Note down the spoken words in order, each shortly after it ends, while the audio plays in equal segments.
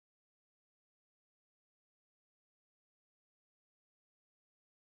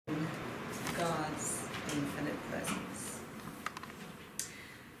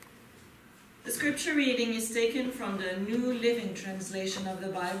scripture reading is taken from the New Living Translation of the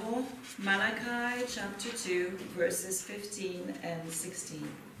Bible, Malachi chapter 2, verses 15 and 16.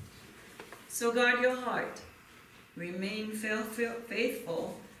 So guard your heart, remain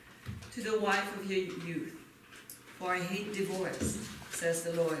faithful to the wife of your youth, for I hate divorce, says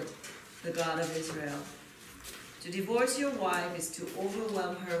the Lord, the God of Israel. To divorce your wife is to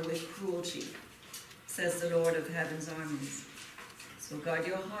overwhelm her with cruelty, says the Lord of heaven's armies. So guard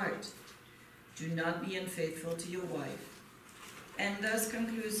your heart. Do not be unfaithful to your wife. And thus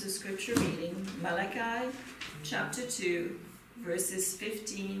concludes the scripture reading, Malachi chapter 2, verses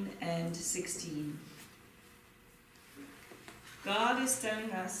 15 and 16. God is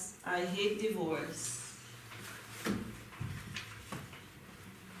telling us, I hate divorce.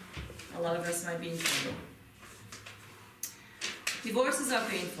 A lot of us might be in trouble. Divorces are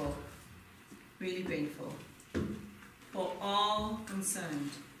painful, really painful, for all concerned,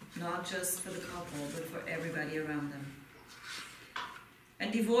 not just for the couple, but for everybody around them.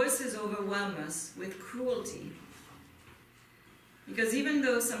 And divorces overwhelm us with cruelty. Because even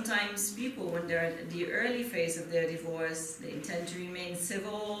though sometimes people, when they're at the early phase of their divorce, they intend to remain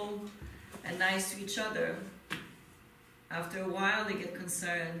civil and nice to each other, after a while they get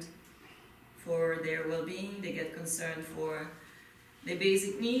concerned for their well-being, they get concerned for their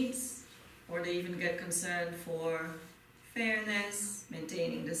basic needs, or they even get concerned for fairness,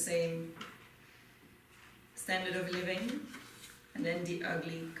 maintaining the same standard of living, and then the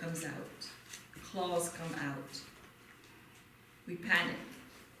ugly comes out. Claws come out. We panic,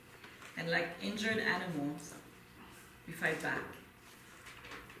 and like injured animals, we fight back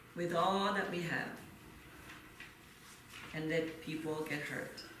with all that we have, and let people get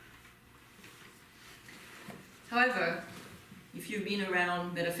hurt. However, if you've been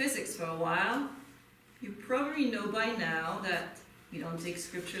around metaphysics for a while, you probably know by now that we don't take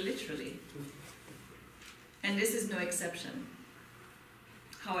scripture literally. And this is no exception.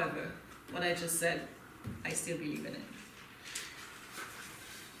 However, what I just said, I still believe in it.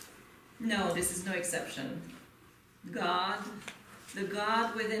 No, this is no exception. God, the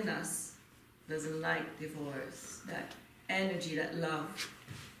God within us, doesn't like divorce. That energy, that love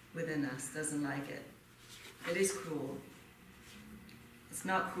within us doesn't like it. It is cruel. It's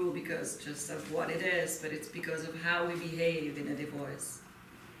not cruel because just of what it is, but it's because of how we behave in a divorce.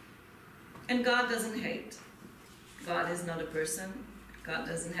 And God doesn't hate. God is not a person. God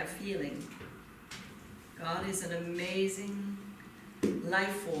doesn't have feeling. God is an amazing life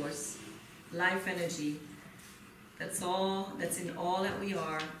force, life energy. That's in all that we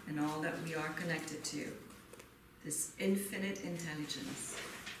are and all that we are connected to. This infinite intelligence.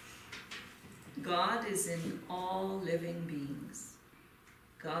 God is in all living beings.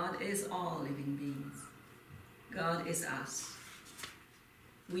 God is all living beings. God is us.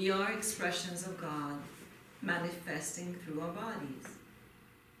 We are expressions of God manifesting through our bodies.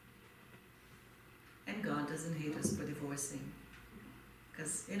 And God doesn't hate us for divorcing.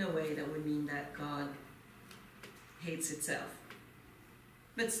 Because in a way that would mean that God hates itself.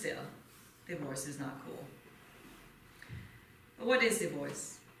 But still, divorce is not cool. But what is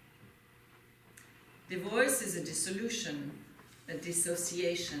divorce? Divorce is a dissolution, a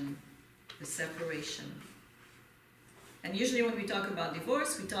dissociation, a separation. And usually when we talk about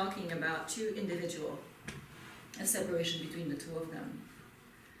divorce, we're talking about two individuals, a separation between the two of them.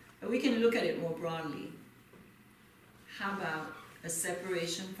 But we can look at it more broadly. How about a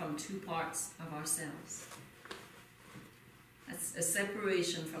separation from two parts of ourselves? That's a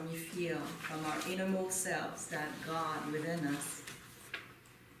separation from, you feel, from our innermost selves, that God within us,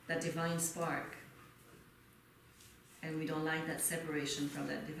 that divine spark. And we don't like that separation from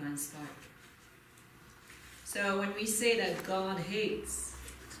that divine spark. So when we say that God hates,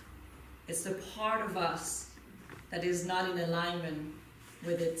 it's the part of us that is not in alignment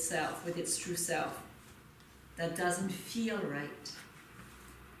with itself, with its true self, that doesn't feel right,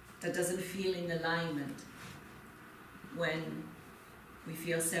 that doesn't feel in alignment when we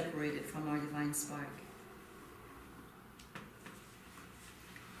feel separated from our divine spark.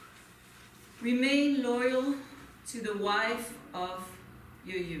 Remain loyal to the wife of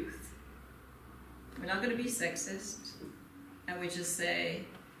your youth. We're not going to be sexist, and we just say,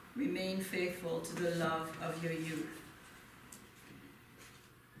 remain faithful to the love of your youth.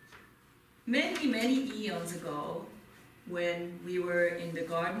 Many, many eons ago, when we were in the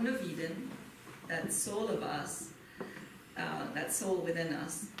Garden of Eden, that soul of us, that soul within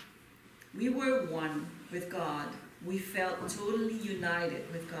us, we were one with God. We felt totally united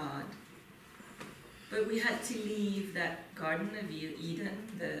with God. But we had to leave that Garden of Eden,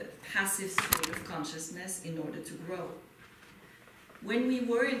 the passive state of consciousness, in order to grow. when we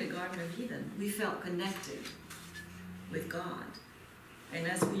were in the Garden of Eden, we felt connected with God. And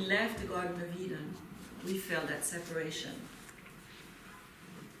as we left the Garden of Eden, we felt that separation.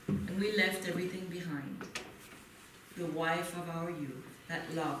 And we left everything behind. The wife of our youth,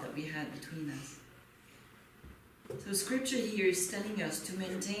 that love that we had between us. So Scripture here is telling us to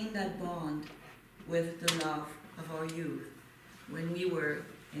maintain that bond with the love of our youth when we were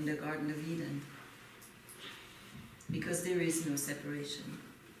in the Garden of Eden, because there is no separation.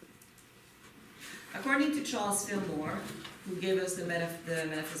 According to Charles Fillmore, who gave us the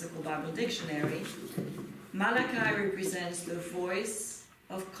Metaphysical Bible Dictionary, Malachi represents the voice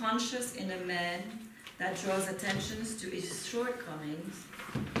of conscience in a man that draws attention to his shortcomings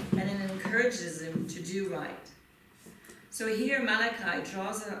and it encourages him to do right. So here Malachi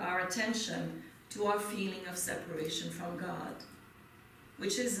draws our attention to our feeling of separation from God,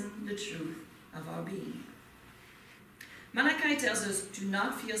 which isn't the truth of our being. Malachi tells us to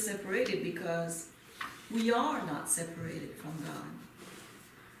not feel separated because we are not separated from God.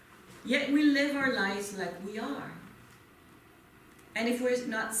 Yet we live our lives like we are. And if we're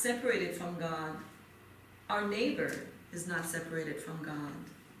not separated from God, our neighbor is not separated from God.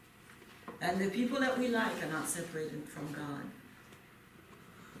 And the people that we like are not separated from God.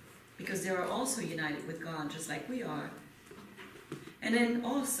 Because they are also united with God, just like we are. And then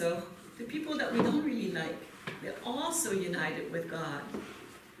also, the people that we don't really like, they're also united with God.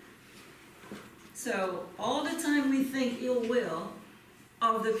 So, all the time we think ill will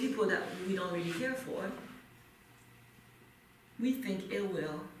of the people that we don't really care for, we think ill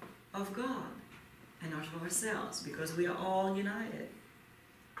will of God and not of ourselves, because we are all united.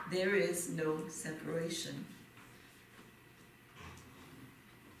 There is no separation.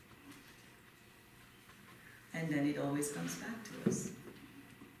 And then it always comes back to us.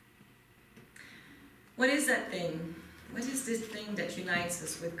 What is that thing? What is this thing that unites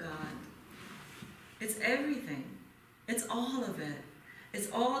us with God? It's everything. It's all of it. It's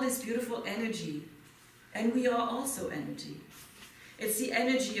all this beautiful energy. And we are also energy. It's the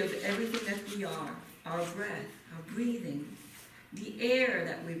energy of everything that we are. Our breath, our breathing, the air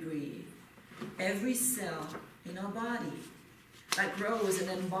that we breathe, every cell in our body that grows and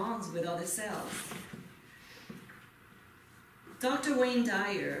then bonds with other cells. Dr. Wayne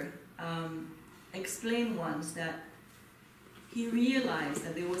Dyer explained once that he realized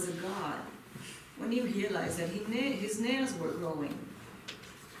that there was a God when he realized that his nails were growing.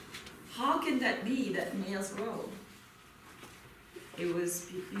 How can that be that nails grow? It was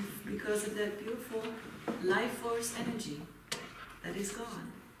because of that beautiful life force energy that is God.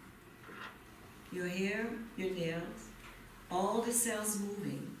 Your hair, your nails, all the cells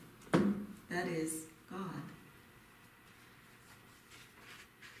moving, that is God.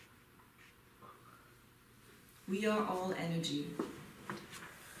 We are all energy,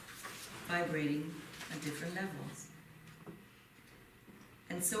 vibrating at different levels.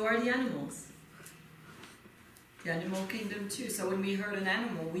 And so are the animals. The animal kingdom too. So when we hurt an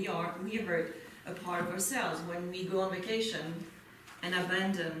animal, we hurt a part of ourselves. When we go on vacation and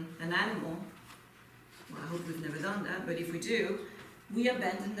abandon an animal, well, I hope we've never done that, but if we do, we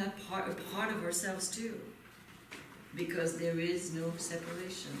abandon that part, a part of ourselves too. Because there is no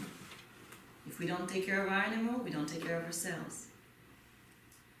separation. If we don't take care of our animal, we don't take care of ourselves.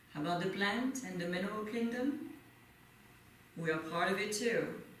 How about the plant and the mineral kingdom? We are part of it too.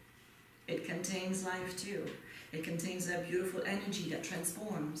 It contains life too. It contains that beautiful energy that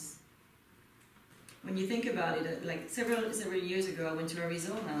transforms. When you think about it, like several years ago, I went to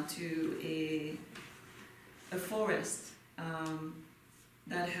Arizona to a forest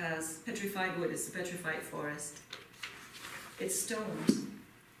that has petrified wood. It's a petrified forest. It's stones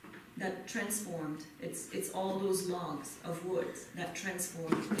that transformed. It's all those logs of wood that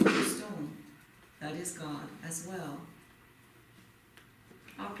transformed into stone. That is God as well.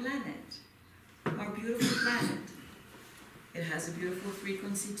 Our planet, our beautiful planet, it has a beautiful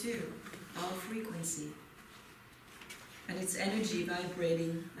frequency too, our frequency. And it's energy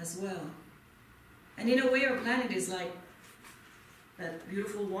vibrating as well. And in a way, our planet is like that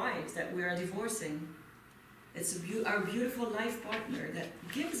beautiful wife that we are divorcing. It's our beautiful life partner that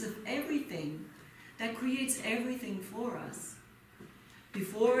gives us everything, that creates everything for us.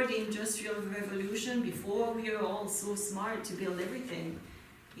 Before the Industrial Revolution, before we were all so smart to build everything,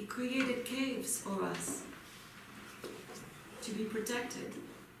 He created caves for us to be protected.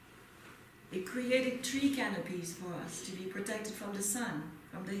 He created tree canopies for us to be protected from the sun,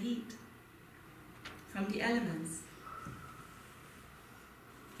 from the heat, from the elements.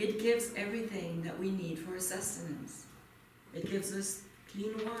 It gives everything that we need for sustenance. It gives us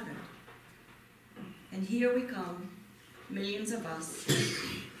clean water. And here we come millions of us,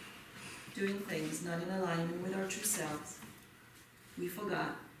 doing things not in alignment with our true selves, we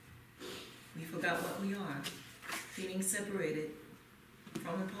forgot what we are, feeling separated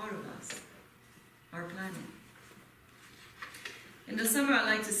from a part of us, our planet. In the summer, I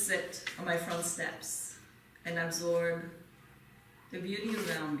like to sit on my front steps and absorb the beauty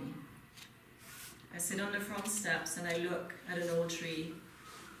around me. I sit on the front steps and I look at an old tree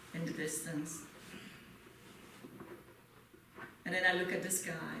in the distance. And then I look at the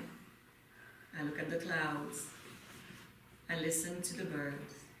sky. I look at the clouds. I listen to the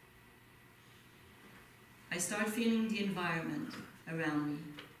birds. I start feeling the environment around me,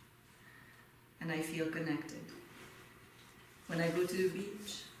 and I feel connected. When I go to the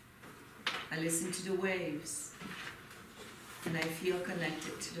beach, I listen to the waves, and I feel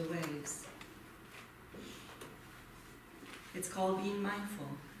connected to the waves. It's called being mindful.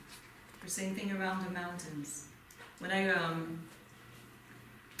 The same thing around the mountains. When I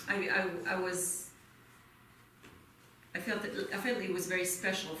felt it was very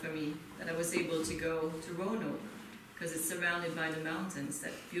special for me that I was able to go to Roanoke, because it's surrounded by the mountains,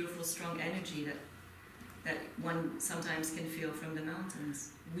 that beautiful strong energy that one sometimes can feel from the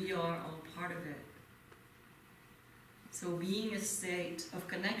mountains. We are all part of it. So being a state of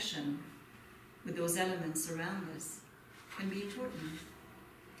connection with those elements around us can be important.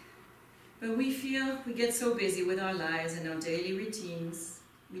 But we get so busy with our lives and our daily routines,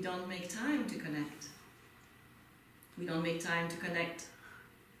 we don't make time to connect. We don't make time to connect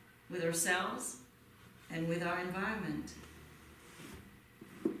with ourselves and with our environment.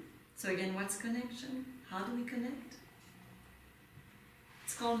 So again, what's connection? How do we connect?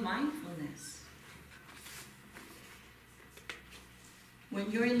 It's called mindfulness.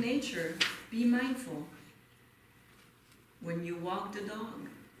 When you're in nature, be mindful. When you walk the dog,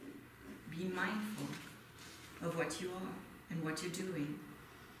 be mindful of what you are and what you're doing.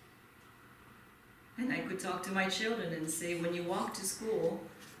 And I could talk to my children and say, when you walk to school,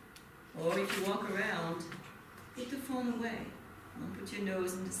 or if you walk around, put the phone away. Don't put your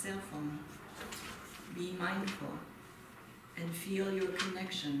nose in the cell phone. Be mindful and feel your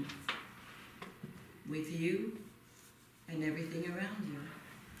connection with you and everything around you.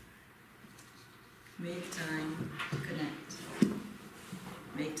 Make time to connect.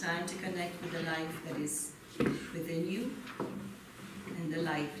 Make time to connect with the life that is within you and the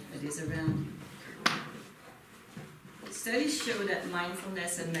life that is around you. Studies show that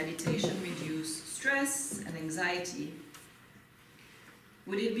mindfulness and meditation reduce stress and anxiety.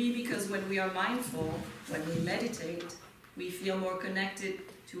 Would it be because when we are mindful, when we meditate, we feel more connected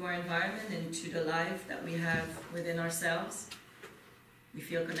to our environment and to the life that we have within ourselves? We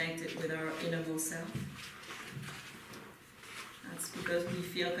feel connected with our innermost self. That's because we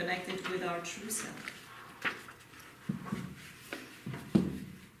feel connected with our true self.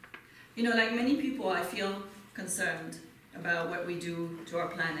 You know, like many people, I feel concerned about what we do to our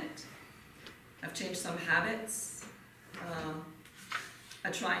planet. I've changed some habits. I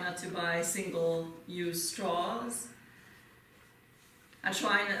try not to buy single-use straws. I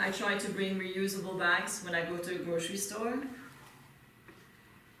try to bring reusable bags when I go to a grocery store.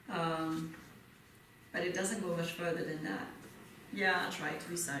 But it doesn't go much further than that. Yeah, I try to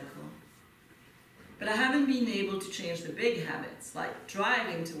recycle. But I haven't been able to change the big habits, like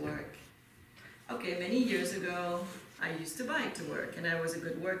driving to work. Okay, many years ago, I used to bike to work, and that was a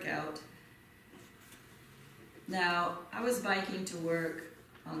good workout. Now, I was biking to work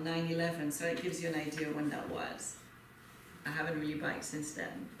on 9/11, so it gives you an idea when that was. I haven't really biked since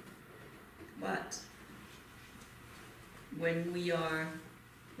then. But when we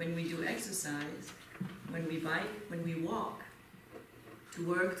do exercise, when we bike, when we walk to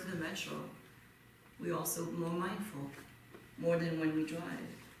work, to the metro, we're also more mindful, more than when we drive.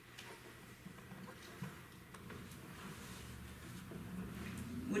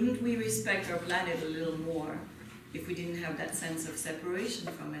 Wouldn't we respect our planet a little more if we didn't have that sense of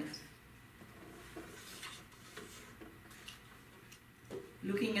separation from it?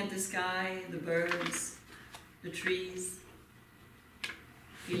 Looking at the sky, the birds, the trees,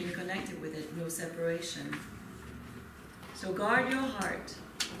 feeling connected with it, no separation. So guard your heart.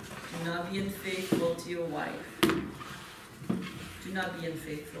 Do not be unfaithful to your wife. Do not be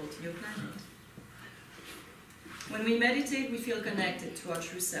unfaithful to your planet. When we meditate, we feel connected to our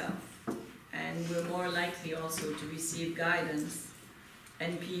true self, and we're more likely also to receive guidance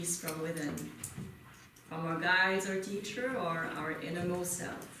and peace from within, from our guides, our teacher, or our innermost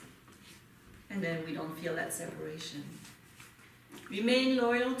self. And then we don't feel that separation. Remain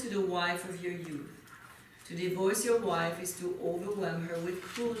loyal to the wife of your youth. To divorce your wife is to overwhelm her with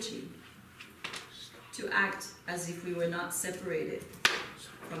cruelty. to act as if we were not separated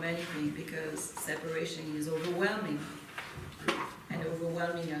from anything, because separation is overwhelming and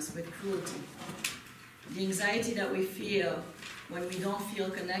overwhelming us with cruelty. The anxiety that we feel when we don't feel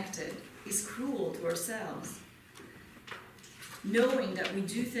connected is cruel to ourselves. Knowing that we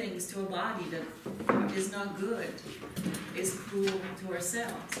do things to our body that is not good is cruel to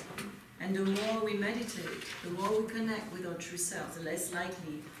ourselves. And the more we meditate, the more we connect with our true self, the less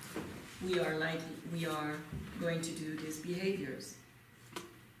likely we are going to do these behaviors.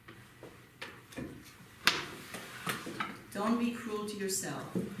 Don't be cruel to yourself.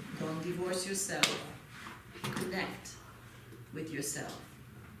 Don't divorce yourself. Connect with yourself.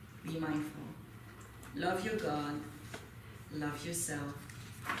 Be mindful. Love your God. Love yourself.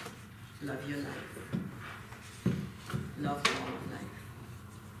 Love your life. Love all of life.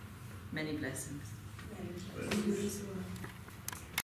 Many blessings. Many blessings.